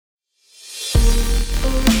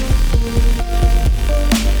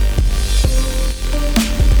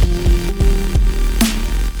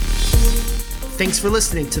Thanks for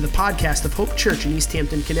listening to the podcast of Hope Church in East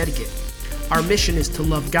Hampton, Connecticut. Our mission is to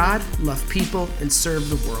love God, love people, and serve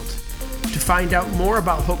the world. To find out more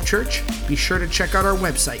about Hope Church, be sure to check out our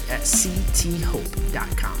website at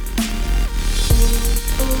cthope.com.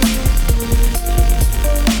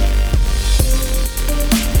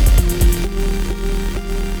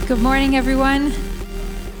 Good morning, everyone.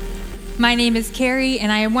 My name is Carrie,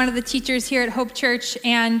 and I am one of the teachers here at Hope Church,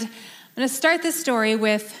 and I'm going to start this story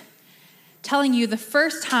with telling you the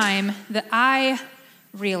first time that I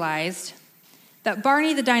realized that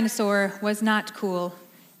Barney the dinosaur was not cool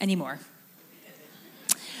anymore.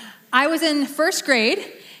 I was in first grade,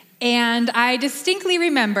 and I distinctly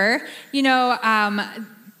remember,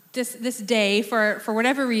 this day for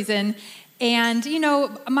whatever reason, and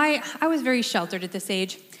I was very sheltered at this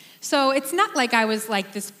age. So it's not like I was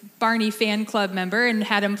like this Barney fan club member and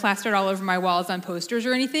had him plastered all over my walls on posters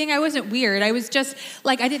or anything. I wasn't weird. I was just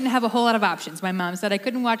like, I didn't have a whole lot of options. My mom said I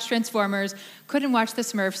couldn't watch Transformers, couldn't watch the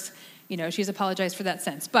Smurfs. She's apologized for that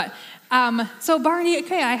since. But so Barney,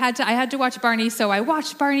 okay, I had to watch Barney, so I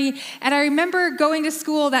watched Barney. And I remember going to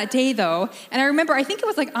school that day, though, and I think it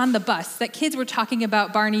was like on the bus that kids were talking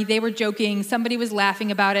about Barney. They were joking. Somebody was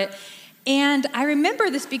laughing about it. And I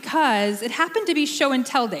remember this because it happened to be show and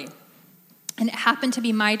tell day. And it happened to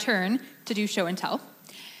be my turn to do show and tell.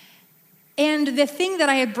 And the thing that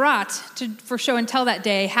I had brought for show and tell that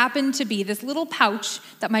day happened to be this little pouch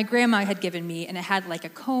that my grandma had given me. And it had like a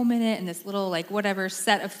comb in it and this little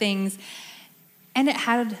set of things. And it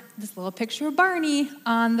had this little picture of Barney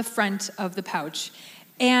on the front of the pouch.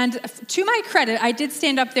 And to my credit, I did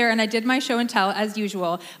stand up there and I did my show and tell as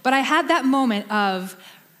usual. But I had that moment of,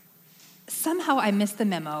 somehow I missed the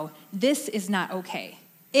memo. This is not okay.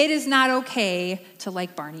 It is not okay to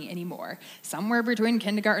like Barney anymore. Somewhere between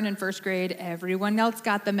kindergarten and first grade, everyone else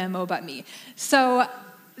got the memo but me. So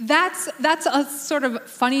that's a sort of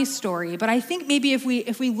funny story, but I think maybe if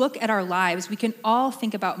we look at our lives, we can all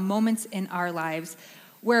think about moments in our lives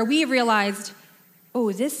where we realized,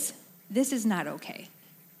 oh, this is not okay.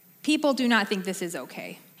 People do not think this is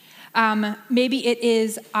okay. Maybe it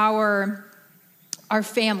is our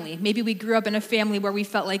family. Maybe we grew up in a family where we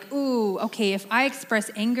felt like, ooh, okay, if I express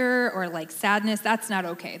anger or like sadness, that's not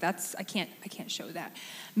okay. I can't show that.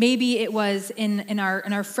 Maybe it was in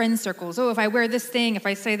our friend circles. Oh, if I wear this thing, if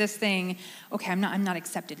I say this thing, okay, I'm not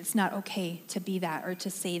accepted. It's not okay to be that or to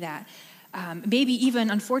say that. Maybe even,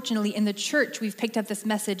 unfortunately, in the church, we've picked up this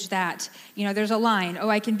message that, there's a line. Oh,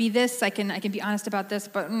 I can be this. I can be honest about this,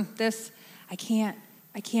 but this, I can't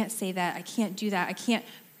say that. I can't do that. I can't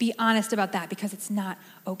be honest about that because it's not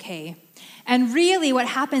okay. And really what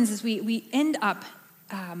happens is we end up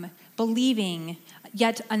believing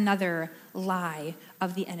yet another lie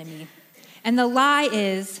of the enemy. And the lie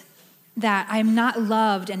is that I'm not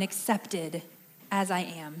loved and accepted as I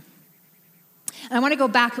am. And I want to go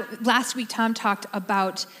back. Last week, Tom talked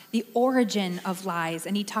about the origin of lies,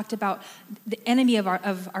 and he talked about the enemy of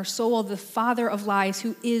our soul, the father of lies,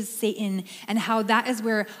 who is Satan, and how that is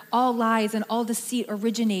where all lies and all deceit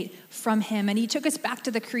originate from him. And he took us back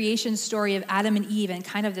to the creation story of Adam and Eve, and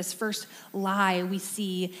kind of this first lie we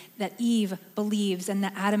see that Eve believes and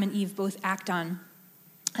that Adam and Eve both act on.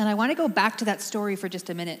 And I want to go back to that story for just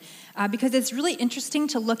a minute because it's really interesting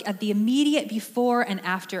to look at the immediate before and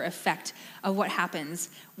after effect of what happens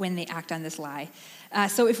when they act on this lie.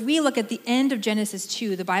 So if we look at the end of Genesis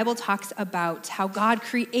 2, the Bible talks about how God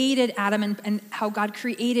created Adam and how God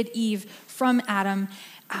created Eve from Adam,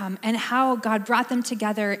 and how God brought them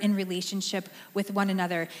together in relationship with one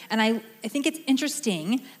another. And I think it's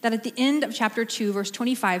interesting that at the end of chapter 2, verse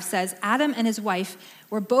 25 says, Adam and his wife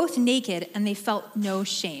were both naked and they felt no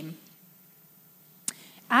shame.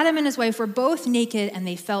 Adam and his wife were both naked and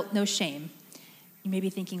they felt no shame. You may be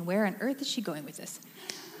thinking, where on earth is she going with this?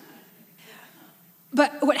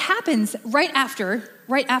 But what happens right after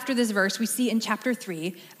this verse, we see in chapter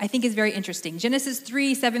 3, I think is very interesting. Genesis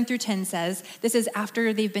 3, 7 through 10 says, this is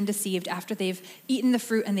after they've been deceived, after they've eaten the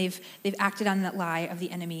fruit and they've acted on that lie of the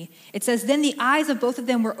enemy. It says, then the eyes of both of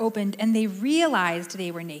them were opened and they realized they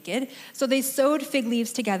were naked. So they sewed fig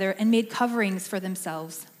leaves together and made coverings for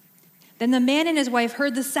themselves. Then the man and his wife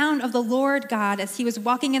heard the sound of the Lord God as he was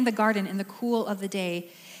walking in the garden in the cool of the day,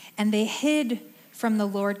 and they hid from the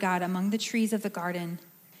Lord God among the trees of the garden.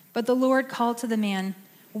 But the Lord called to the man,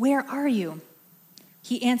 where are you?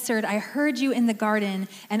 He answered, I heard you in the garden,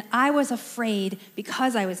 and I was afraid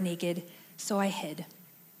because I was naked, so I hid.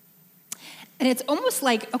 And it's almost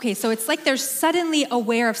like, okay, so it's like they're suddenly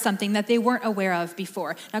aware of something that they weren't aware of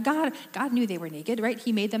before. Now, God knew they were naked, right?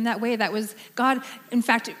 He made them that way. That was, God, in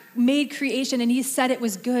fact, made creation, and he said it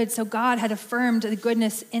was good, so God had affirmed the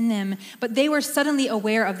goodness in them. But they were suddenly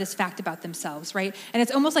aware of this fact about themselves, right? And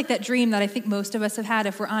it's almost like that dream that I think most of us have had,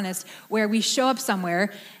 if we're honest, where we show up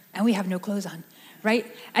somewhere and we have no clothes on. Right?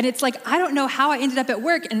 And it's like, I don't know how I ended up at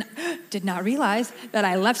work and did not realize that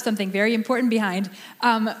I left something very important behind.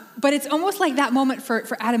 But it's almost like that moment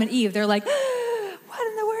for Adam and Eve. They're like, what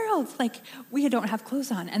in the world? Like, we don't have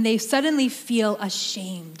clothes on. And they suddenly feel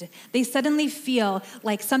ashamed. They suddenly feel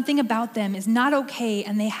like something about them is not okay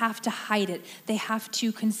and they have to hide it. They have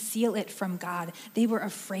to conceal it from God. They were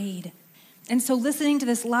afraid. And so listening to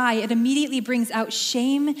this lie, it immediately brings out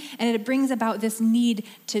shame, and it brings about this need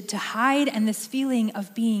to hide and this feeling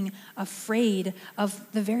of being afraid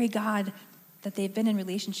of the very God that they've been in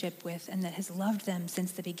relationship with and that has loved them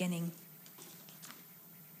since the beginning.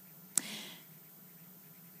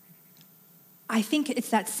 I think it's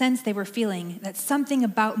that sense they were feeling that something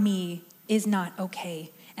about me is not okay.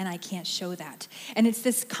 And I can't show that. And it's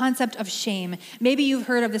this concept of shame. Maybe you've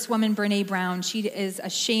heard of this woman, Brené Brown. She is a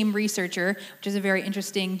shame researcher, which is a very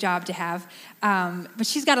interesting job to have. But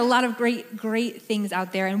she's got a lot of great things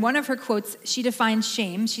out there. And one of her quotes, she defines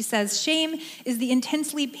shame. She says, "Shame is the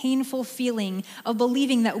intensely painful feeling of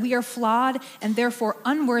believing that we are flawed and therefore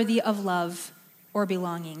unworthy of love or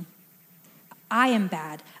belonging. I am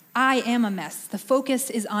bad. I am a mess. The focus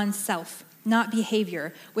is on self, not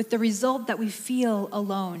behavior, with the result that we feel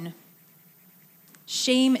alone.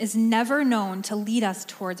 Shame is never known to lead us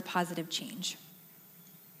towards positive change."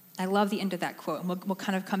 I love the end of that quote, and we'll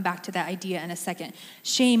kind of come back to that idea in a second.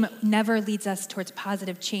 Shame never leads us towards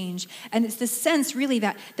positive change. And it's this sense, really,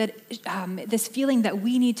 that this feeling that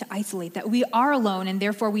we need to isolate, that we are alone, and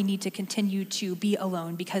therefore we need to continue to be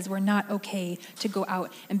alone because we're not okay to go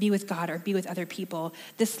out and be with God or be with other people.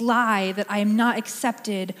 This lie that I am not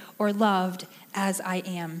accepted or loved as I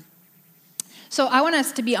am. So I want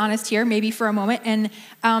us to be honest here, maybe for a moment, and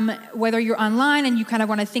whether you're online and you kind of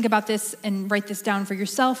want to think about this and write this down for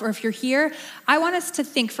yourself, or if you're here, I want us to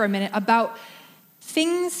think for a minute about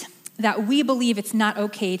things that we believe it's not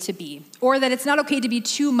okay to be, or that it's not okay to be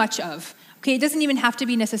too much of. Okay, it doesn't even have to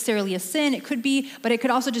be necessarily a sin. It could be, but it could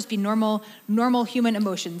also just be normal human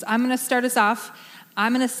emotions. I'm going to start us off.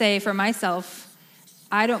 I'm going to say for myself,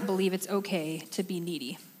 I don't believe it's okay to be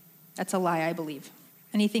needy. That's a lie, I believe.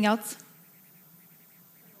 Anything else?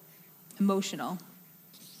 Emotional.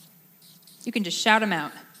 You can just shout them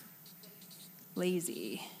out.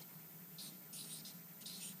 Lazy.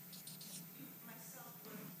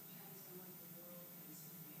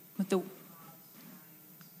 What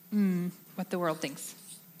the world thinks.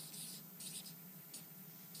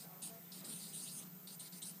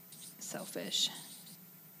 Selfish.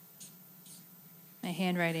 My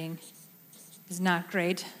handwriting is not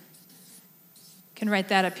great. Can write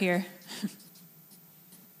that up here.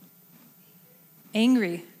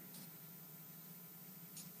 Angry.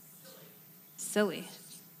 Silly.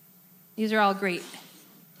 These are all great.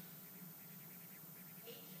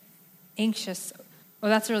 Anxious. Oh,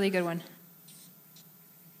 that's a really good one.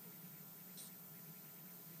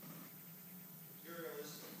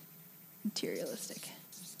 Materialistic.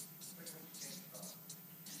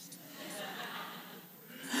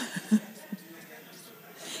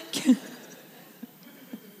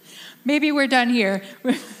 Maybe we're done here.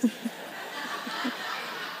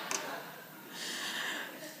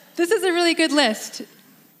 This is a really good list.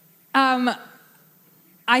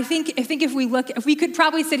 I think if we could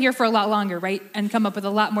probably sit here for a lot longer, right, and come up with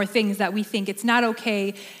a lot more things that we think it's not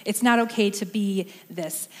okay to be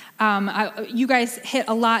this. You guys hit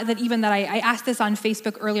a lot that I asked this on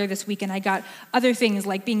Facebook earlier this week, and I got other things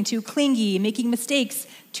like being too clingy, making mistakes,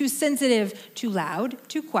 too sensitive, too loud,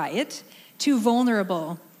 too quiet, too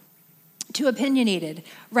vulnerable, too opinionated,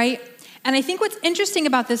 right? And I think what's interesting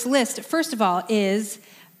about this list, first of all, is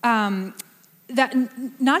that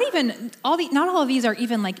not all of these are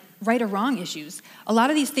even like right or wrong issues. A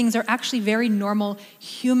lot of these things are actually very normal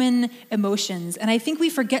human emotions. And I think we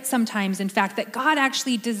forget sometimes, in fact, that God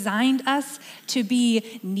actually designed us to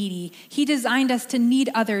be needy. He designed us to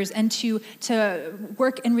need others and to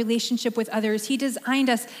work in relationship with others. He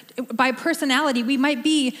designed us by personality. We might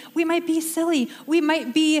be silly. We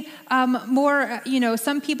might be more,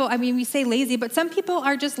 some people, we say lazy, but some people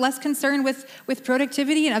are just less concerned with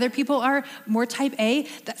productivity, and other people are more type A.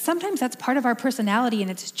 Sometimes that's part of our personality,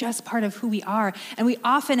 and it's just part of who we are. And we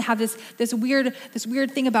often have this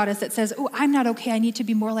weird thing about us that says, "Oh, I'm not okay. I need to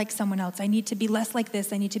be more like someone else. I need to be less like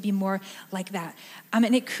this. I need to be more like that."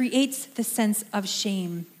 And it creates this sense of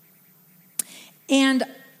shame. And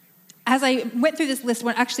as I went through this list,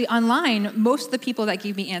 actually online, most of the people that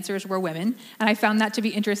gave me answers were women, and I found that to be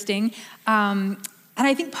interesting. And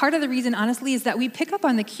I think part of the reason, honestly, is that we pick up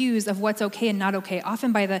on the cues of what's okay and not okay,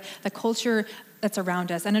 often by the culture that's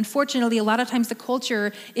around us. And unfortunately, a lot of times the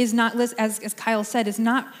culture is not, as Kyle said, is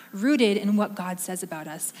not rooted in what God says about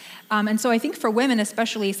us. And so I think for women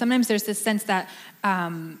especially, sometimes there's this sense that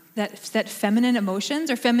that feminine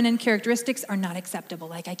emotions or feminine characteristics are not acceptable.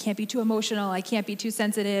 Like, I can't be too emotional, I can't be too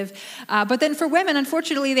sensitive. But then for women,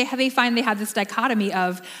 unfortunately, they find they have this dichotomy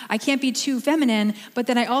of, I can't be too feminine, but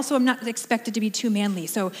then I also am not expected to be too manly.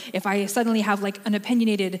 So if I suddenly have like an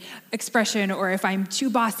opinionated expression, or if I'm too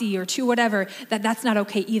bossy or too whatever, that's not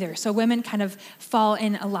okay either. So women kind of fall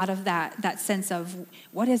in a lot of that sense of,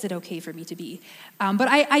 what is it okay for me to be? But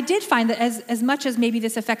I did find that as much as maybe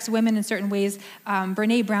this affects women in certain ways,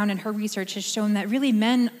 Brene Brown in her research has shown that really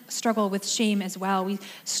men struggle with shame as well. We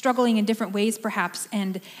struggling in different ways perhaps,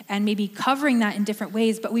 and maybe covering that in different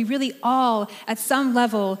ways, but we really all at some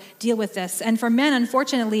level deal with this. And for men,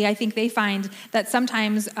 unfortunately, I think they find that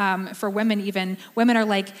sometimes for women even, women are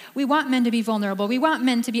like, we want men to be vulnerable. We want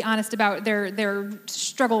men to be honest about their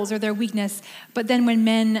struggles or their weakness. But then when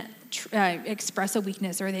men express a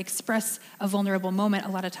weakness or they express a vulnerable moment, a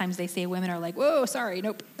lot of times they say women are like, whoa, sorry,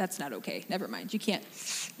 nope, that's not okay. Never mind. You can't.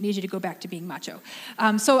 I need you to go back to being macho.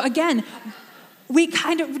 So again,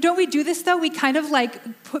 don't we do this though? We kind of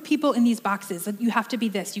like put people in these boxes. Like, you have to be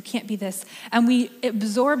this, you can't be this. And we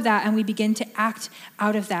absorb that and we begin to act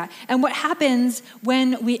out of that. And what happens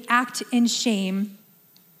when we act in shame,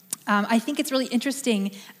 I think it's really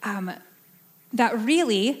interesting that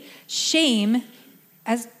really shame,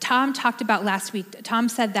 as Tom talked about last week, Tom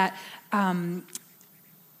said that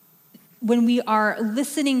when we are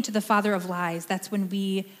listening to the father of lies, that's when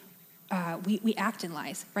we act in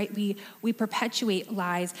lies, right? We perpetuate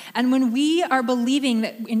lies. And when we are believing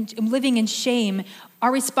that living in shame,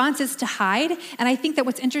 our response is to hide. And I think that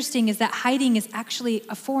what's interesting is that hiding is actually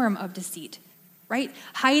a form of deceit, right?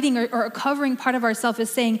 Hiding or covering part of ourself is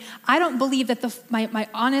saying, I don't believe that my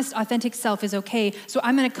honest, authentic self is okay, so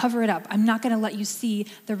I'm going to cover it up. I'm not going to let you see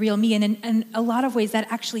the real me. And in a lot of ways,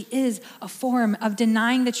 that actually is a form of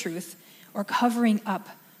denying the truth or covering up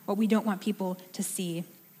what we don't want people to see.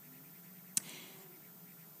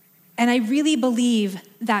 And I really believe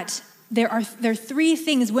that there are three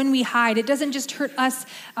things when we hide. It doesn't just hurt us,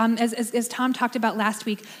 as Tom talked about last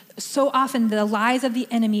week. So often the lies of the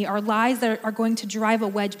enemy are lies that are going to drive a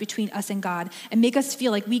wedge between us and God and make us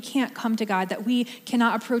feel like we can't come to God, that we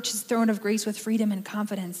cannot approach his throne of grace with freedom and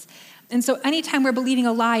confidence. And so anytime we're believing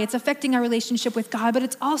a lie, it's affecting our relationship with God, but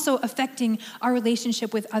it's also affecting our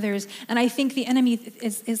relationship with others. And I think the enemy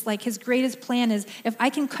is like, his greatest plan is, if I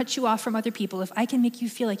can cut you off from other people, if I can make you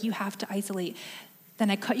feel like you have to isolate, then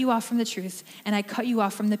I cut you off from the truth, and I cut you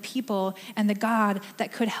off from the people and the God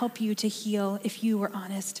that could help you to heal if you were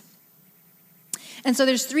honest. And so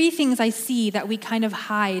there's three things I see that we kind of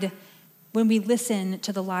hide when we listen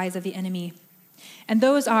to the lies of the enemy. And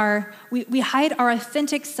those are, we hide our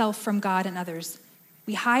authentic self from God and others.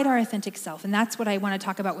 We hide our authentic self, and that's what I want to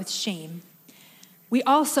talk about with shame. We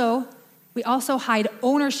also hide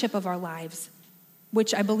ownership of our lives,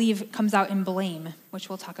 which I believe comes out in blame, which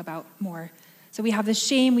we'll talk about more. So we have this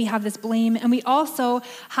shame, we have this blame, and we also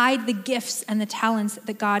hide the gifts and the talents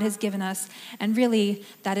that God has given us, and really,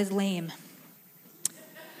 that is lame.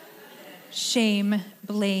 Shame,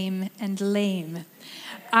 blame, and lame.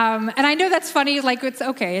 And I know that's funny, like it's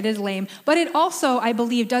okay, it is lame. But it also, I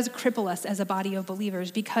believe, does cripple us as a body of believers,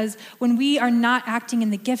 because when we are not acting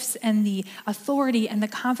in the gifts and the authority and the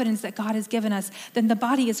confidence that God has given us, then the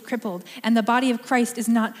body is crippled, and the body of Christ is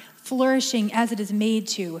not flourishing as it is made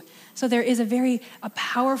to. So there is a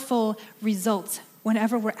powerful result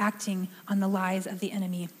whenever we're acting on the lies of the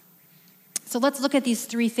enemy. So let's look at these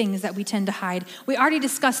three things that we tend to hide. We already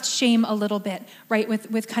discussed shame a little bit, right,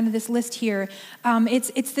 with kind of this list here.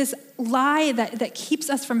 It's this lie that keeps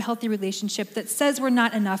us from healthy relationship, that says we're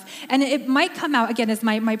not enough. And it might come out, again, as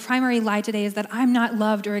my primary lie today is that I'm not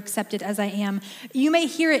loved or accepted as I am. You may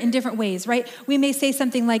hear it in different ways, right? We may say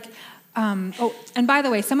something like, and by the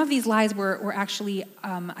way, some of these lies were actually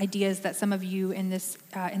ideas that some of you in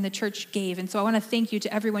the church gave, and so I want to thank you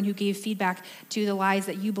to everyone who gave feedback to the lies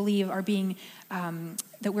that you believe are being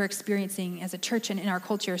that we're experiencing as a church and in our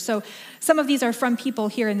culture. So some of these are from people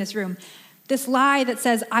here in this room. This lie that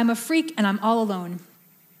says, I'm a freak and I'm all alone.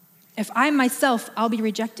 If I'm myself, I'll be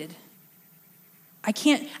rejected. I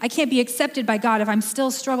can't be accepted by God if I'm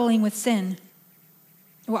still struggling with sin.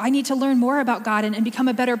 Well, I need to learn more about God and become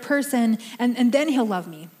a better person, and then he'll love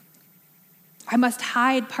me. I must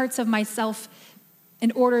hide parts of myself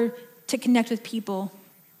in order to connect with people.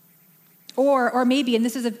 Or maybe, and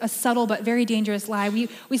this is a subtle but very dangerous lie,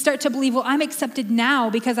 we start to believe, well, I'm accepted now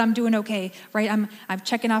because I'm doing okay, right? I'm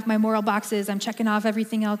checking off my moral boxes, I'm checking off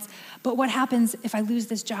everything else. But what happens if I lose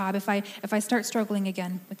this job, if I start struggling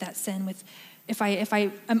again with that sin, if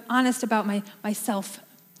I am honest about myself,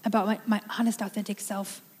 about my honest, authentic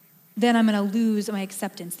self, then I'm going to lose my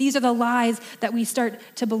acceptance. These are the lies that we start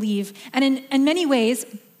to believe. And in many ways,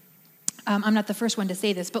 I'm not the first one to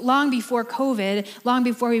say this, but long before COVID, long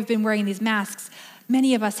before we've been wearing these masks,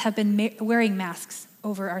 many of us have been wearing masks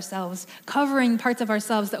over ourselves, covering parts of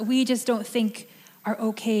ourselves that we just don't think are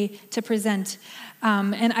okay to present.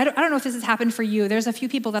 And I don't know if this has happened for you. There's a few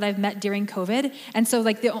people that I've met during COVID, and so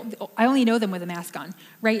I only know them with a mask on,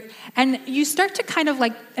 right? And you start to kind of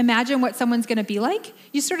like imagine what someone's going to be like.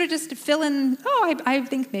 You sort of just fill in, I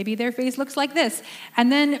think maybe their face looks like this.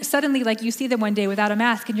 And then suddenly like you see them one day without a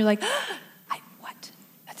mask, and you're like, what?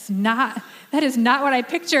 That is not what I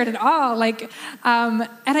pictured at all. And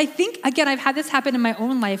I think, again, I've had this happen in my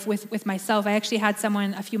own life with myself. I actually had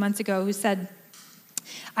someone a few months ago who said,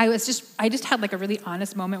 I just had like a really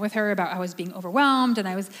honest moment with her about I was being overwhelmed and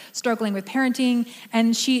I was struggling with parenting.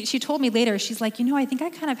 And she told me later, she's like, I think I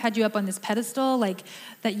kind of had you up on this pedestal, like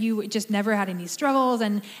that you just never had any struggles.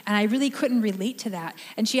 And I really couldn't relate to that.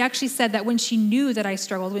 And she actually said that when she knew that I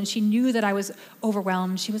struggled, when she knew that I was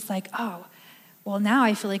overwhelmed, she was like, oh, well, now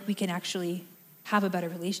I feel like we can actually have a better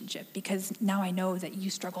relationship because now I know that you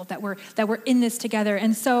struggled, that we're in this together.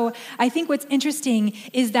 And so I think what's interesting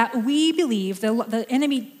is that we believe, the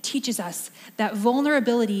enemy teaches us that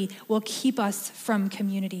vulnerability will keep us from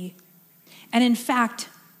community. And in fact,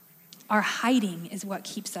 our hiding is what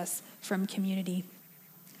keeps us from community.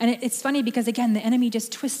 And it's funny because, again, the enemy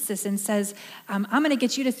just twists this and says, I'm going to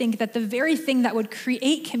get you to think that the very thing that would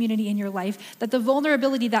create community in your life, that the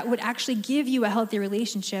vulnerability that would actually give you a healthy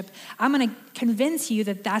relationship, I'm going to convince you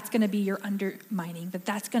that that's going to be your undermining, that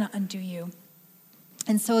that's going to undo you.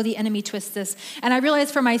 And so the enemy twists this. And I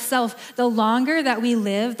realize for myself, the longer that we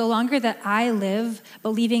live, the longer that I live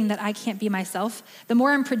believing that I can't be myself, the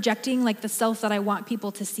more I'm projecting like the self that I want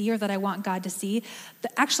people to see or that I want God to see,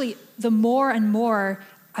 the more and more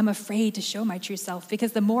I'm afraid to show my true self,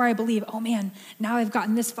 because the more I believe, oh man, now I've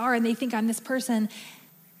gotten this far and they think I'm this person,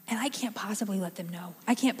 and I can't possibly let them know.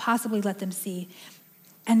 I can't possibly let them see.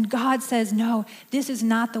 And God says, no, this is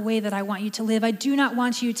not the way that I want you to live. I do not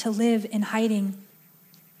want you to live in hiding.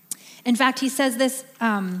 In fact, he says this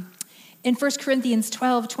in 1 Corinthians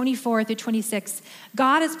 12, 24 through 26.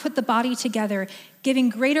 God has put the body together, giving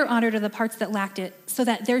greater honor to the parts that lacked it, so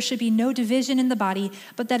that there should be no division in the body,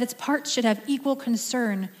 but that its parts should have equal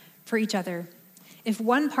concern for each other. If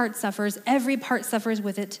one part suffers, every part suffers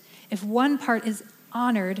with it. If one part is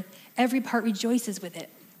honored, every part rejoices with it.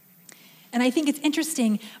 And I think it's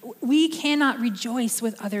interesting, we cannot rejoice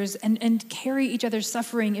with others and carry each other's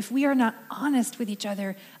suffering if we are not honest with each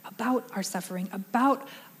other about our suffering, about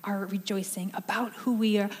our rejoicing, about who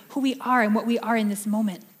we are and what we are in this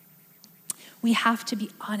moment. We have to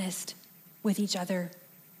be honest with each other.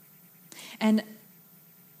 And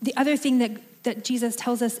the other thing that Jesus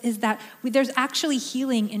tells us is that there's actually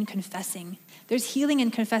healing in confessing. There's healing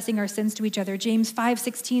in confessing our sins to each other. James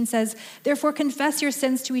 5:16 says, therefore confess your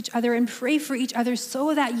sins to each other and pray for each other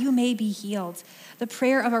so that you may be healed. The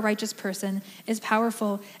prayer of a righteous person is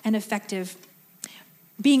powerful and effective.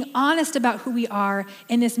 Being honest about who we are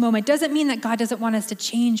in this moment doesn't mean that God doesn't want us to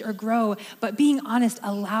change or grow, but being honest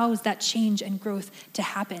allows that change and growth to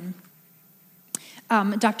happen.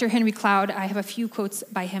 Dr. Henry Cloud, I have a few quotes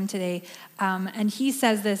by him today, and he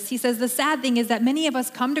says this. He says, the sad thing is that many of us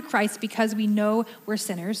come to Christ because we know we're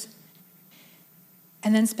sinners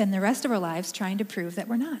and then spend the rest of our lives trying to prove that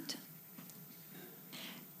we're not.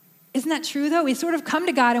 Isn't that true, though? We sort of come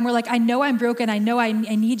to God and we're like, I know I'm broken, I know I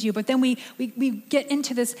need you, but then we get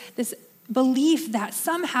into this belief that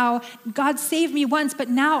somehow God saved me once, but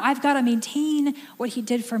now I've got to maintain what he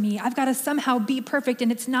did for me. I've got to somehow be perfect,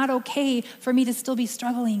 and it's not okay for me to still be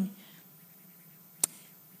struggling.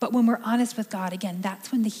 But when we're honest with God, again, that's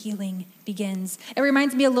when the healing begins. It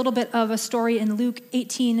reminds me a little bit of a story in Luke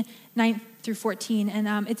 18, 9 through 14.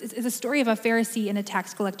 And it's a story of a Pharisee and a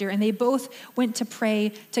tax collector, and they both went to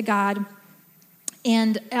pray to God.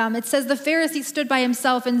 And it says the Pharisee stood by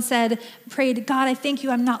himself and prayed, God, I thank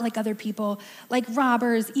you I'm not like other people, like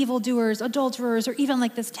robbers, evildoers, adulterers, or even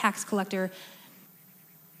like this tax collector.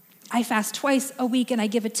 I fast twice a week and I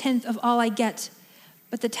give 1/10 of all I get.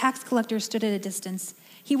 But the tax collector stood at a distance.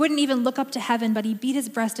 He wouldn't even look up to heaven, but he beat his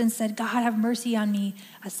breast and said, God, have mercy on me,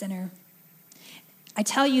 a sinner. I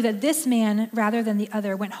tell you that this man, rather than the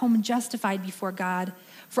other, went home justified before God.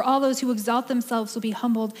 For all those who exalt themselves will be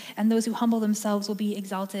humbled, and those who humble themselves will be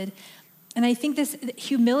exalted. And I think this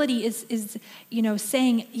humility is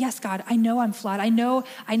saying, yes, God, I know I'm flawed. I know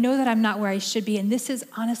that I'm not where I should be, and this is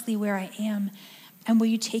honestly where I am. And will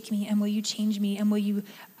you take me, and will you change me, and will you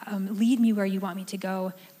lead me where you want me to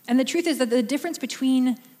go? And the truth is that the difference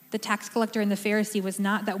between the tax collector and the Pharisee was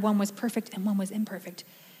not that one was perfect and one was imperfect.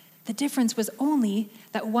 The difference was only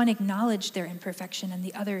that one acknowledged their imperfection and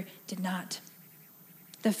the other did not.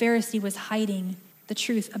 The Pharisee was hiding the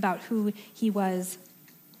truth about who he was.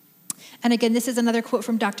 And again, this is another quote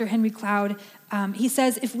from Dr. Henry Cloud. He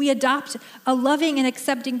says, if we adopt a loving and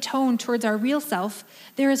accepting tone towards our real self,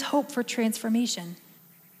 there is hope for transformation.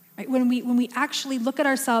 Right? When we actually look at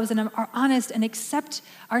ourselves and are honest and accept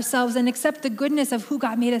ourselves and accept the goodness of who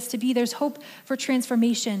God made us to be, there's hope for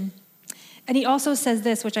transformation. And he also says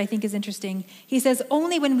this, which I think is interesting. He says,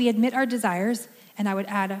 only when we admit our desires, and I would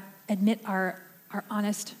add, admit our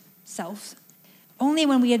honest selves, only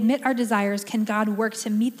when we admit our desires can God work to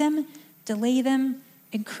meet them, delay them,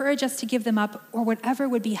 encourage us to give them up, or whatever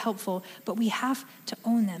would be helpful, but we have to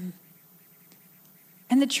own them.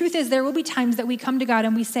 And the truth is, there will be times that we come to God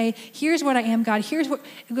and we say, here's what I am, God. Here's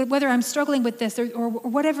whether I'm struggling with this or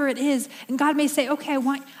whatever it is. And God may say, okay, I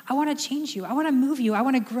want to change you. I want to move you. I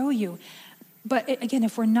want to grow you. But again,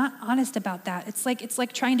 if we're not honest about that, it's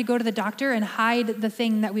like trying to go to the doctor and hide the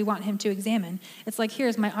thing that we want him to examine. It's like,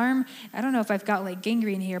 here's my arm. I don't know if I've got like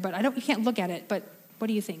gangrene here, but you can't look at it. But what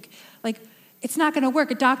do you think? It's not going to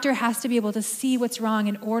work. A doctor has to be able to see what's wrong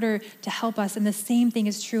in order to help us. And the same thing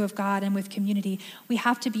is true of God and with community. We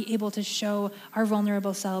have to be able to show our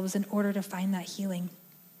vulnerable selves in order to find that healing.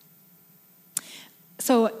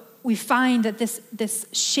 So we find that this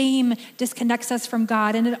shame disconnects us from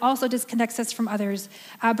God, and it also disconnects us from others.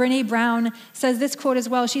 Brene Brown says this quote as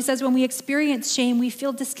well. She says, when we experience shame, we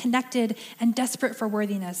feel disconnected and desperate for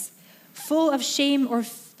worthiness. Full of shame or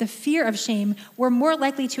the fear of shame, we're more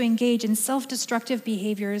likely to engage in self-destructive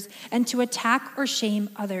behaviors and to attack or shame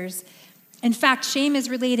others. In fact, shame is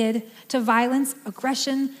related to violence,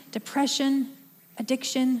 aggression, depression,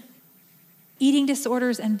 addiction, eating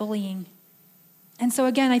disorders, and bullying. And so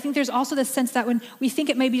again, I think there's also this sense that when we think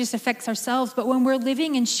it maybe just affects ourselves, but when we're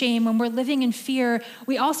living in shame, when we're living in fear,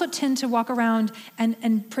 we also tend to walk around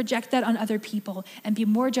and project that on other people and be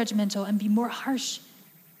more judgmental and be more harsh.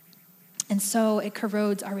 And so it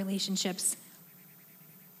corrodes our relationships.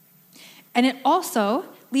 And it also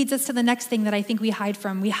leads us to the next thing that I think we hide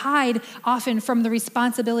from. We hide often from the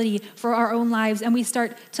responsibility for our own lives, and we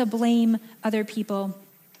start to blame other people.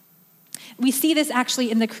 We see this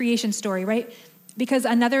actually in the creation story, right? Because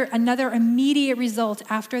another immediate result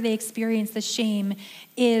after they experience the shame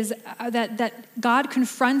is that God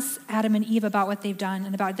confronts Adam and Eve about what they've done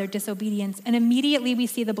and about their disobedience. And immediately we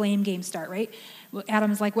see the blame game start, right?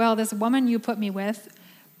 Adam's like, well, this woman you put me with.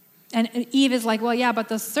 And Eve is like, well, yeah, but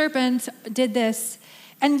the serpent did this.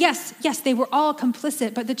 And yes, they were all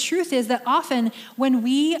complicit. But the truth is that often when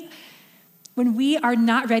we are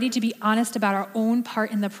not ready to be honest about our own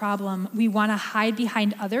part in the problem, we want to hide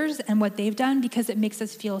behind others and what they've done because it makes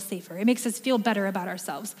us feel safer. It makes us feel better about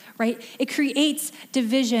ourselves, right? It creates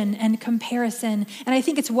division and comparison. And I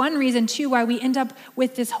think it's one reason, too, why we end up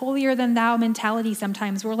with this holier-than-thou mentality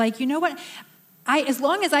sometimes. We're like, you know what? As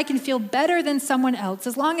long as I can feel better than someone else,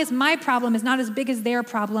 as long as my problem is not as big as their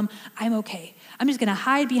problem, I'm okay. I'm just going to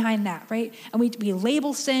hide behind that, right? And we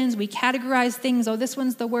label sins, we categorize things. Oh, this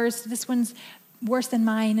one's the worst. This one's worse than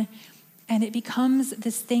mine. And it becomes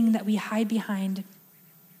this thing that we hide behind.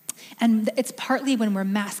 And it's partly when we're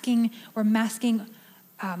masking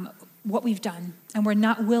what we've done, and we're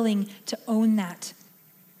not willing to own that.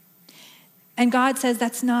 And God says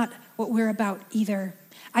that's not what we're about either.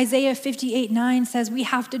 Isaiah 58:9 says we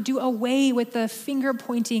have to do away with the finger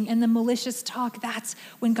pointing and the malicious talk. That's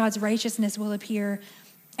when God's righteousness will appear.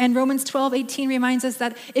 And Romans 12:18 reminds us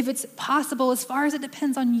that if it's possible, as far as it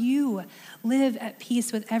depends on you, live at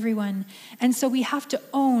peace with everyone. And so we have to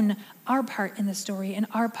own our part in the story and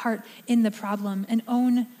our part in the problem and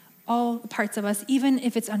own all parts of us, even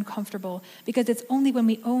if it's uncomfortable, because it's only when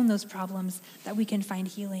we own those problems that we can find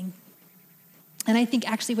healing. And I think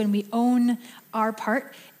actually when we own our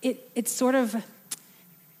part, it sort of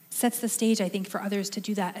sets the stage, I think, for others to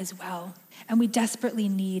do that as well. And we desperately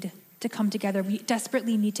need to come together. We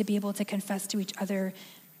desperately need to be able to confess to each other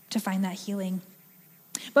to find that healing.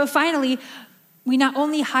 But finally, we not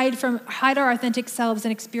only hide our authentic selves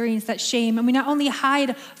and experience that shame, and we not only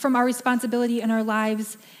hide from our responsibility in our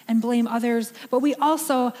lives and blame others, but we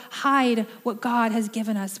also hide what God has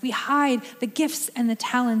given us. We hide the gifts and the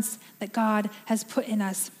talents that God has put in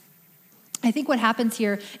us. I think what happens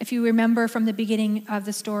here, if you remember from the beginning of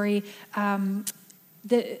the story, Adam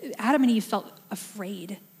and Eve felt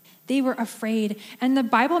afraid. They were afraid. And the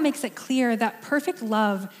Bible makes it clear that perfect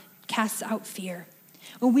love casts out fear.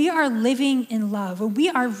 When we are living in love, when we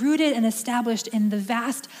are rooted and established in the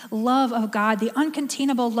vast love of God, the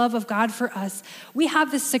uncontainable love of God for us, we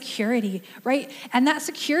have this security, right? And that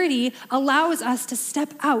security allows us to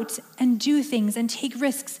step out and do things and take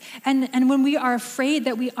risks. And when we are afraid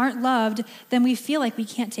that we aren't loved, then we feel like we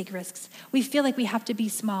can't take risks. We feel like we have to be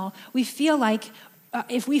small. We feel like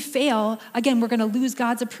if we fail, again, we're going to lose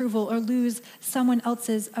God's approval or lose someone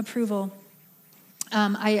else's approval.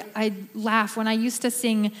 I laugh when I used to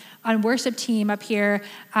sing on worship team up here,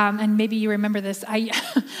 and maybe you remember this.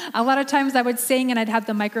 A lot of times I would sing and I'd have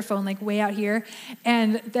the microphone like way out here,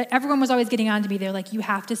 and everyone was always getting on to me. They're like, "You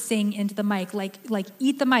have to sing into the mic, like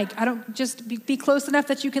eat the mic. I don't just be close enough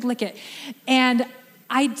that you could lick it." And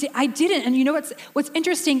I didn't. And you know what's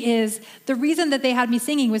interesting is the reason that they had me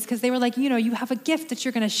singing was because they were like, you have a gift that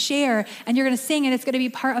you're going to share and you're going to sing and it's going to be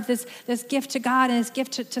part of this gift to God and this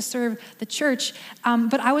gift to serve the church.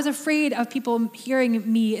 But I was afraid of people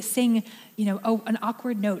hearing me sing, an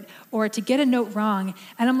awkward note or to get a note wrong.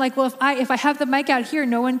 And I'm like, well, if I have the mic out here,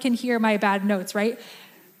 no one can hear my bad notes, right?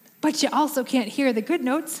 But you also can't hear the good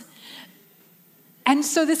notes. And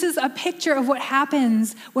so this is a picture of what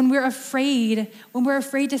happens when we're afraid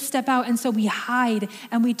to step out. And so we hide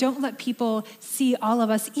and we don't let people see all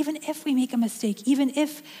of us, even if we make a mistake, even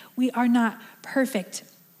if we are not perfect.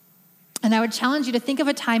 And I would challenge you to think of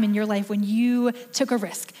a time in your life when you took a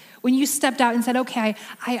risk, when you stepped out and said, okay,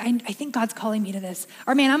 I think God's calling me to this.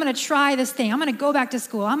 Or man, I'm going to try this thing. I'm going to go back to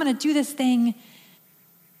school. I'm going to do this thing.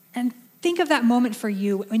 And think of that moment for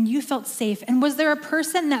you when you felt safe. And was there a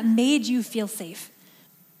person that made you feel safe?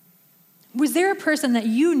 Was there a person that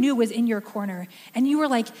you knew was in your corner and you were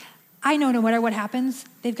like, I know no matter what happens,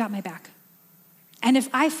 they've got my back. And if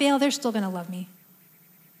I fail, they're still going to love me.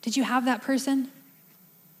 Did you have that person?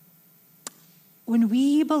 When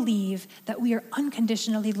we believe that we are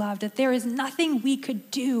unconditionally loved, that there is nothing we could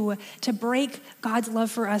do to break God's love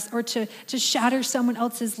for us or to shatter someone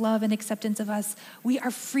else's love and acceptance of us, we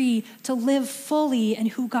are free to live fully in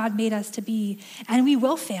who God made us to be. And we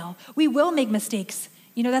will fail. We will make mistakes.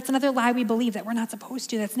 That's another lie we believe that we're not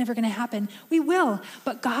supposed to. That's never going to happen. We will,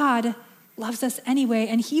 but God loves us anyway,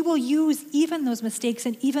 and he will use even those mistakes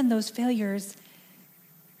and even those failures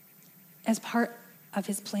as part of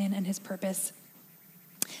his plan and his purpose.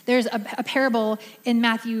 There's a parable in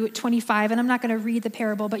Matthew 25, and I'm not going to read the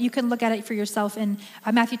parable, but you can look at it for yourself in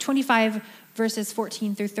Matthew 25, verses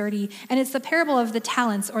 14 through 30. And it's the parable of the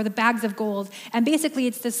talents or the bags of gold. And basically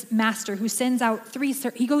it's this master who sends out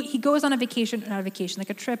he goes on a vacation, not a vacation, like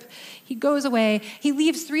a trip. He goes away. He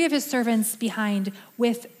leaves 3 of his servants behind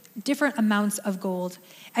with different amounts of gold.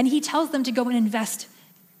 And he tells them to go and invest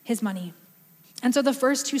his money. And so the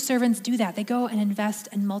first 2 servants do that. They go and invest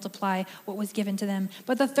and multiply what was given to them.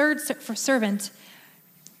 But the third servant,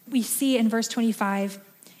 we see in verse 25,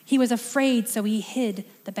 he was afraid, so he hid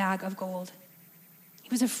the bag of gold. He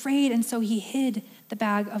was afraid, and so he hid the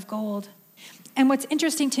bag of gold. And what's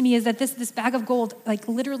interesting to me is that this bag of gold, like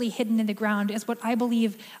literally hidden in the ground, is what I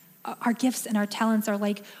believe our gifts and our talents are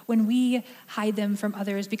like when we hide them from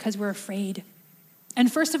others because we're afraid. And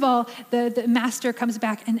first of all, the master comes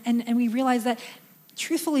back and we realize that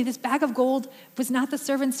truthfully, this bag of gold was not the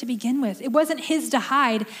servant's to begin with. It wasn't his to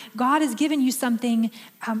hide. God has given you something,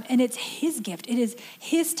 and it's his gift. It is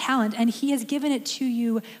his talent, and he has given it to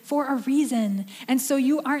you for a reason. And so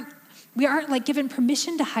we aren't like given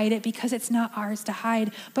permission to hide it because it's not ours to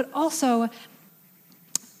hide, but also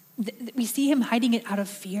we see him hiding it out of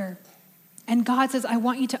fear. And God says, I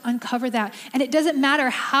want you to uncover that. And it doesn't matter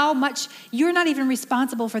how much, you're not even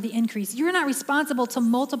responsible for the increase. You're not responsible to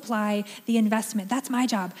multiply the investment. That's my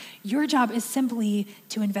job. Your job is simply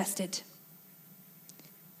to invest it.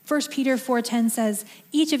 1 Peter 4:10 says,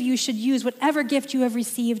 each of you should use whatever gift you have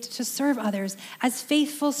received to serve others as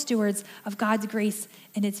faithful stewards of God's grace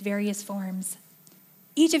in its various forms.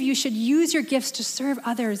 Each of you should use your gifts to serve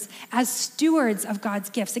others as stewards of God's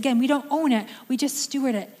gifts. Again, we don't own it. We just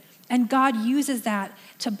steward it. And God uses that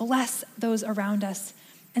to bless those around us.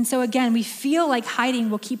 And so again, we feel like hiding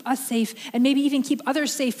will keep us safe and maybe even keep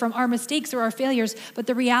others safe from our mistakes or our failures. But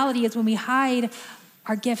the reality is when we hide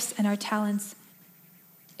our gifts and our talents,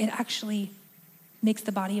 it actually makes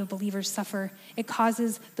the body of believers suffer. It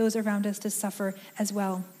causes those around us to suffer as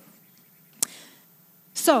well.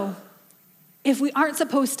 So, if we aren't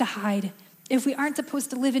supposed to hide, if we aren't supposed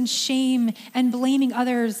to live in shame and blaming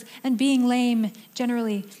others and being lame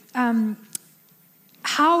generally,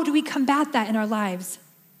 how do we combat that in our lives?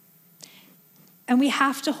 And we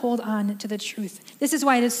have to hold on to the truth. This is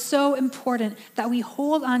why it is so important that we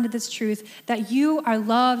hold on to this truth, that you are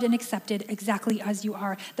loved and accepted exactly as you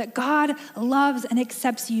are, that God loves and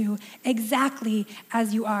accepts you exactly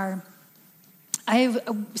as you are. I've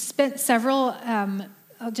spent several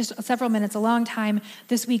minutes, a long time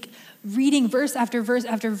this week, reading verse after verse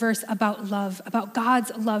after verse about love, about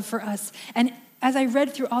God's love for us. And as I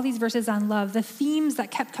read through all these verses on love, the themes that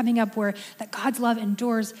kept coming up were that God's love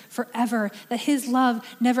endures forever, that his love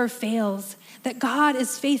never fails, that God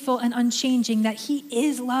is faithful and unchanging, that he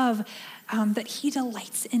is love, that he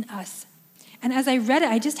delights in us. And as I read it,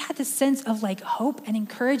 I just had this sense of like hope and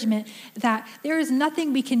encouragement that there is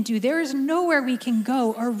nothing we can do. There is nowhere we can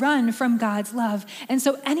go or run from God's love. And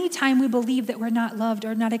so anytime we believe that we're not loved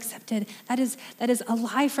or not accepted, that is a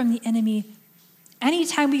lie from the enemy.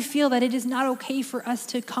 Anytime we feel that it is not okay for us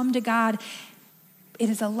to come to God,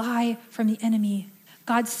 it is a lie from the enemy.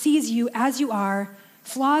 God sees you as you are,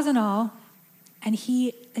 flaws and all, and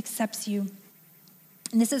he accepts you.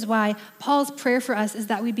 And this is why Paul's prayer for us is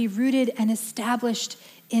that we be rooted and established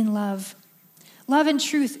in love. Love and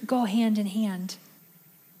truth go hand in hand.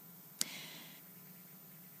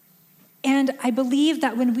 And I believe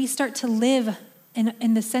that when we start to live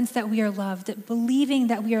in the sense that we are loved, that believing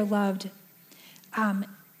that we are loved,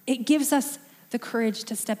 it gives us the courage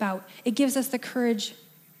to step out. It gives us the courage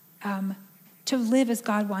to live as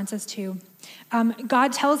God wants us to.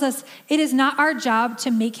 God tells us it is not our job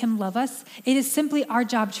to make him love us. It is simply our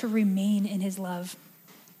job to remain in his love.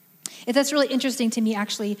 That's really interesting to me,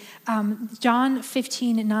 actually. John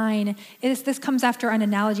 15:9, this comes after an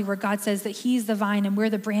analogy where God says that he's the vine and we're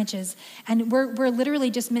the branches. And we're literally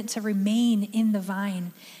just meant to remain in the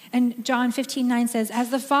vine. And John 15:9 says, as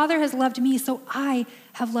the Father has loved me, so I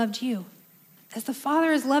have loved you. As the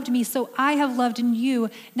Father has loved me, so I have loved in you.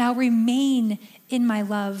 Now remain in my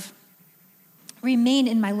love. Remain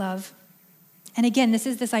in my love. And again, this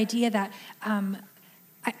is this idea that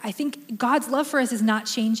I think God's love for us is not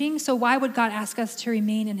changing, so why would God ask us to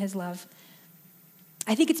remain in his love?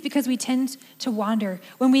 I think it's because we tend to wander.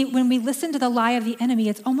 When we listen to the lie of the enemy,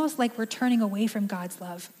 it's almost like we're turning away from God's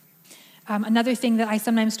love. Another thing that I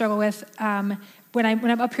sometimes struggle with, when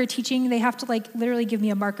I'm up here teaching, they have to like literally give me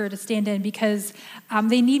a marker to stand in because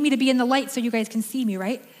they need me to be in the light so you guys can see me,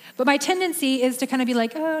 right? But my tendency is to kind of be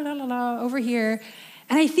like, oh, la, la, la, over here.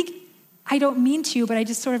 And I think I don't mean to, but I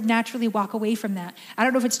just sort of naturally walk away from that. I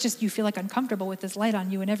don't know if it's just you feel like uncomfortable with this light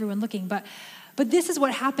on you and everyone looking, but this is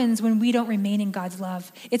what happens when we don't remain in God's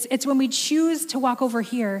love. It's when we choose to walk over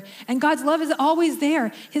here, and God's love is always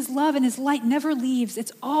there. His love and his light never leaves.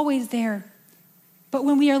 It's always there. But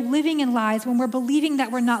when we are living in lies, when we're believing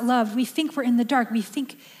that we're not loved, we think we're in the dark. We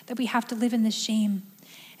think that we have to live in this shame.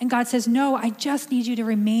 And God says, no, I just need you to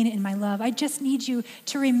remain in my love. I just need you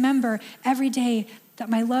to remember every day that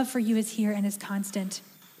my love for you is here and is constant.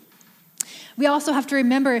 We also have to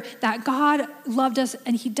remember that God loved us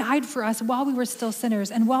and he died for us while we were still sinners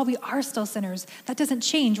and while we are still sinners. That doesn't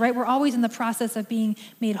change, right? We're always in the process of being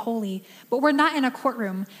made holy, but we're not in a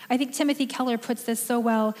courtroom. I think Timothy Keller puts this so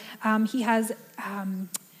well. He has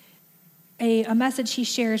a message he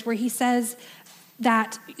shares where he says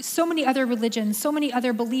that so many other religions, so many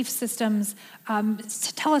other belief systems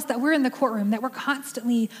tell us that we're in the courtroom, that we're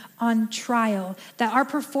constantly on trial, that our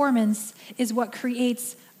performance is what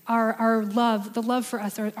creates our love, the love for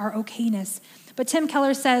us, our okayness. But Tim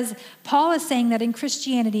Keller says, Paul is saying that in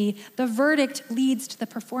Christianity, the verdict leads to the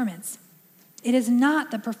performance. It is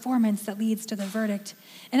not the performance that leads to the verdict.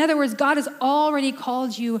 In other words, God has already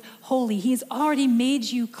called you holy. He has already made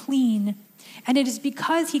you clean. And it is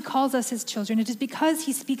because he calls us his children, it is because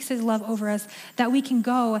he speaks his love over us that we can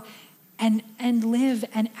go and live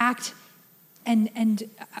and act and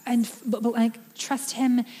trust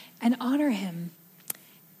him and honor him.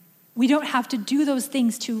 We don't have to do those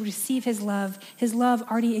things to receive his love. His love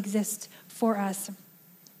already exists for us.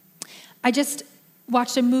 I just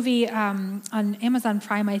watched a movie on Amazon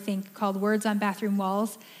Prime, I think, called Words on Bathroom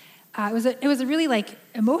Walls. It was a really like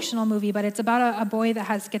emotional movie, but it's about a boy that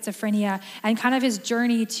has schizophrenia and kind of his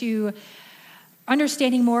journey to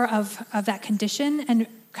understanding more of that condition and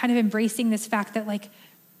kind of embracing this fact that like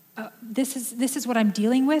this is what I'm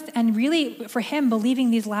dealing with, and really for him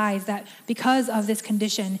believing these lies that because of this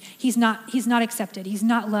condition he's not accepted, he's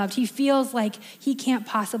not loved, he feels like he can't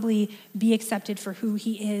possibly be accepted for who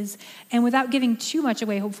he is. And without giving too much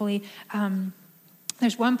away, hopefully,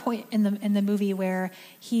 there's one point in the movie where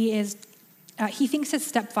he is he thinks his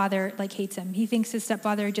stepfather hates him. He thinks his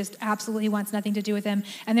stepfather just absolutely wants nothing to do with him.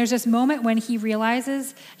 And there's this moment when he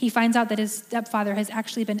finds out that his stepfather has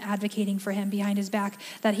actually been advocating for him behind his back,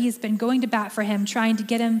 that he's been going to bat for him, trying to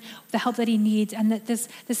get him the help that he needs, and that this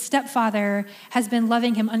stepfather has been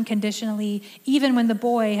loving him unconditionally, even when the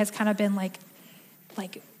boy has kind of been like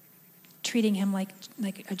treating him like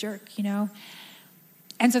a jerk,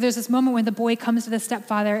 And so there's this moment when the boy comes to the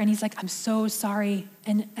stepfather and he's like, I'm so sorry.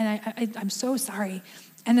 And I'm so sorry.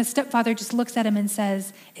 And the stepfather just looks at him and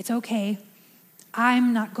says, it's okay.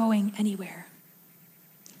 I'm not going anywhere.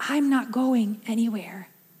 I'm not going anywhere.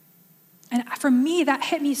 And for me, that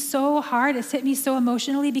hit me so hard. It's hit me so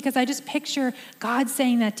emotionally because I just picture God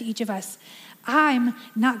saying that to each of us. I'm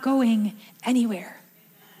not going anywhere.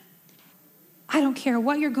 I don't care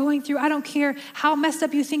what you're going through. I don't care how messed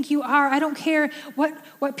up you think you are. I don't care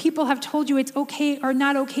what people have told you it's okay or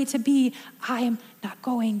not okay to be. I am not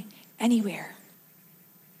going anywhere.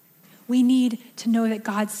 We need to know that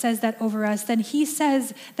God says that over us. Then he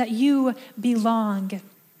says that you belong.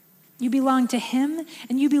 You belong to him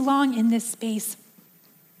and you belong in this space.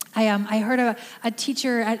 I heard a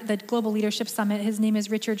teacher at the Global Leadership Summit. His name is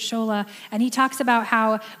Richard Schola, and he talks about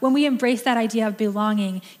how when we embrace that idea of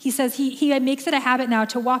belonging, he says he makes it a habit now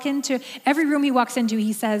to walk into every room he walks into,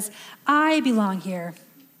 he says, I belong here.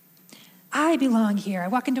 I belong here. I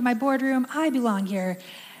walk into my boardroom, I belong here.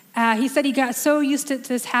 He said he got so used to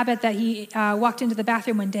this habit that he walked into the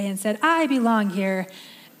bathroom one day and said, I belong here.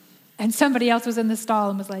 And somebody else was in the stall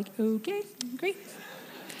and was like, okay, great.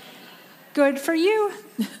 Good for you.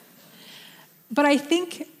 But I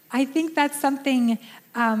think that's something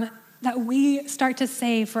that we start to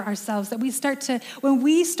say for ourselves, that when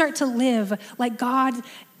we start to live like God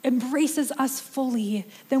embraces us fully,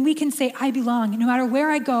 then we can say, I belong. No matter where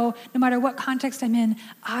I go, no matter what context I'm in,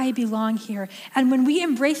 I belong here. And when we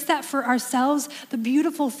embrace that for ourselves, the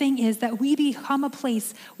beautiful thing is that we become a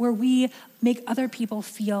place where we make other people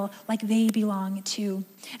feel like they belong too.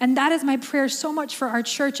 And that is my prayer so much for our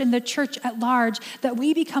church and the church at large, that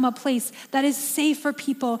we become a place that is safe for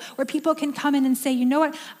people, where people can come in and say, you know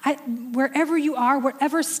what, wherever you are,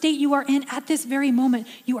 whatever state you are in at this very moment,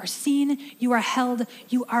 you are seen, you are held,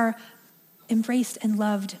 you are embraced and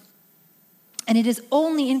loved. And it is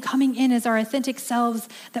only in coming in as our authentic selves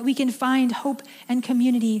that we can find hope and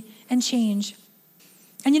community and change.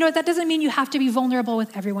 And you know what, that doesn't mean you have to be vulnerable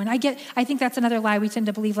with everyone. I think that's another lie we tend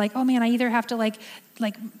to believe, oh man, I either have to like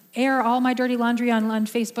air all my dirty laundry on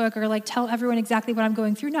Facebook or tell everyone exactly what I'm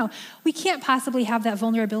going through. No, we can't possibly have that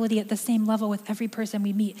vulnerability at the same level with every person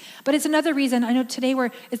we meet. But it's another reason, I know today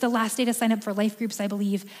is the last day to sign up for life groups, I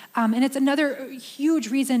believe. And it's another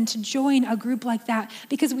huge reason to join a group like that,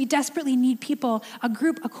 because we desperately need people, a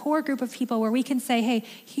core group of people where we can say, hey,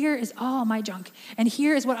 here is all my junk and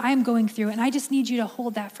here is what I'm going through. And I just need you to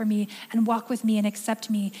hold that for me and walk with me and accept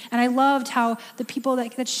me. And I loved how the people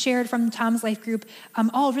that shared from Tom's life group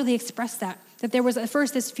all really expressed that there was at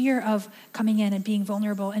first this fear of coming in and being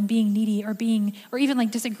vulnerable and being needy or even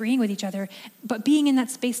disagreeing with each other. But being in that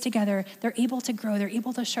space together, they're able to grow, they're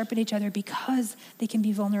able to sharpen each other because they can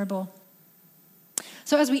be vulnerable.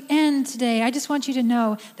 So as we end today, I just want you to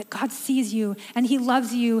know that God sees you and he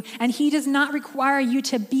loves you, and he does not require you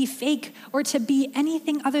to be fake or to be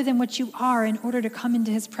anything other than what you are in order to come into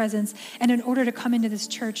his presence and in order to come into this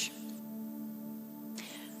church.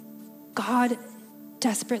 God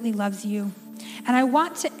desperately loves you. And I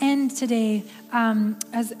want to end today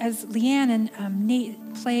as Leanne and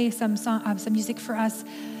Nate play some music for us.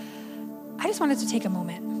 I just wanted to take a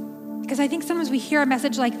moment, because I think sometimes we hear a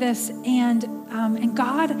message like this and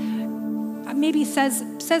God maybe says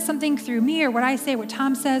something through me or what I say, what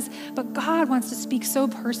Tom says, but God wants to speak so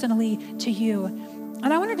personally to you.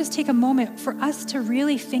 And I want to just take a moment for us to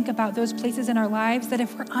really think about those places in our lives that,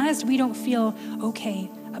 if we're honest, we don't feel okay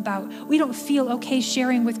about. We don't feel okay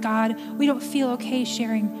sharing with God. We don't feel okay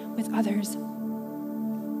sharing with others.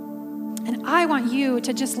 And I want you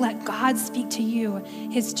to just let God speak to you,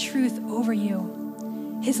 his truth over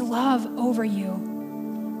you, his love over you.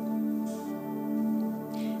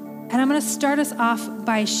 And I'm going to start us off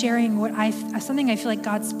by sharing something I feel like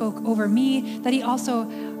God spoke over me that he also,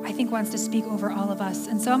 I think, wants to speak over all of us.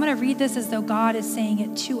 And so I'm going to read this as though God is saying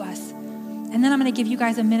it to us. And then I'm going to give you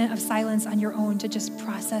guys a minute of silence on your own to just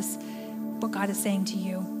process what God is saying to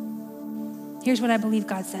you. Here's what I believe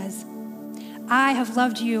God says. I have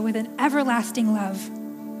loved you with an everlasting love.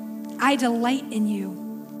 I delight in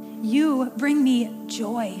you. You bring me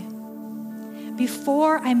joy.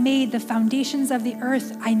 Before I made the foundations of the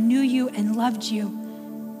earth, I knew you and loved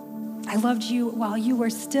you. I loved you while you were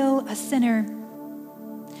still a sinner.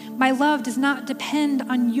 My love does not depend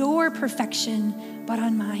on your perfection, but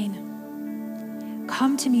on mine.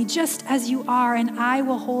 Come to me just as you are, and I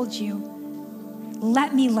will hold you.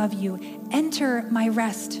 Let me love you. Enter my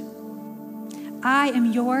rest. I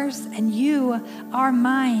am yours, and you are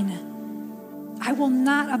mine. I will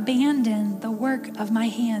not abandon the work of my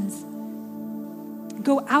hands.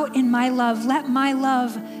 Go out in my love. Let my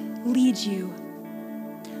love lead you.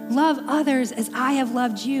 Love others as I have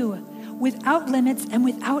loved you, without limits and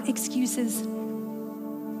without excuses.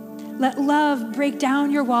 Let love break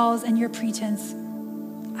down your walls and your pretense.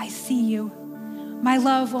 I see you. My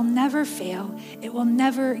love will never fail. It will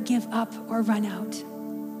never give up or run out.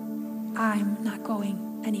 I'm not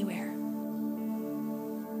going anywhere.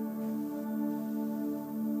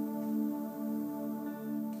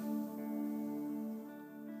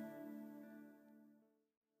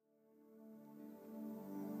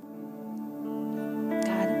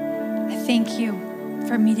 Thank you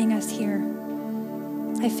for meeting us here.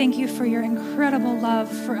 I thank you for your incredible love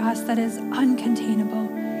for us that is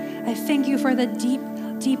uncontainable. I thank you for the deep,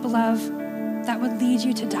 deep love that would lead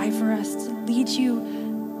you to die for us, to lead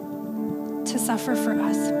you to suffer for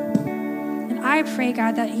us. And I pray,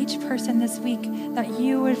 God, that each person this week, that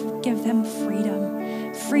you would give them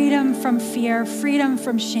freedom. Freedom from fear, freedom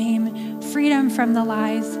from shame, freedom from the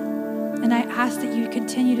lies. And I ask that you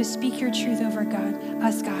continue to speak your truth over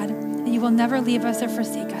us, God, that you will never leave us or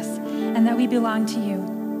forsake us, and that we belong to you.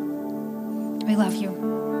 We love you.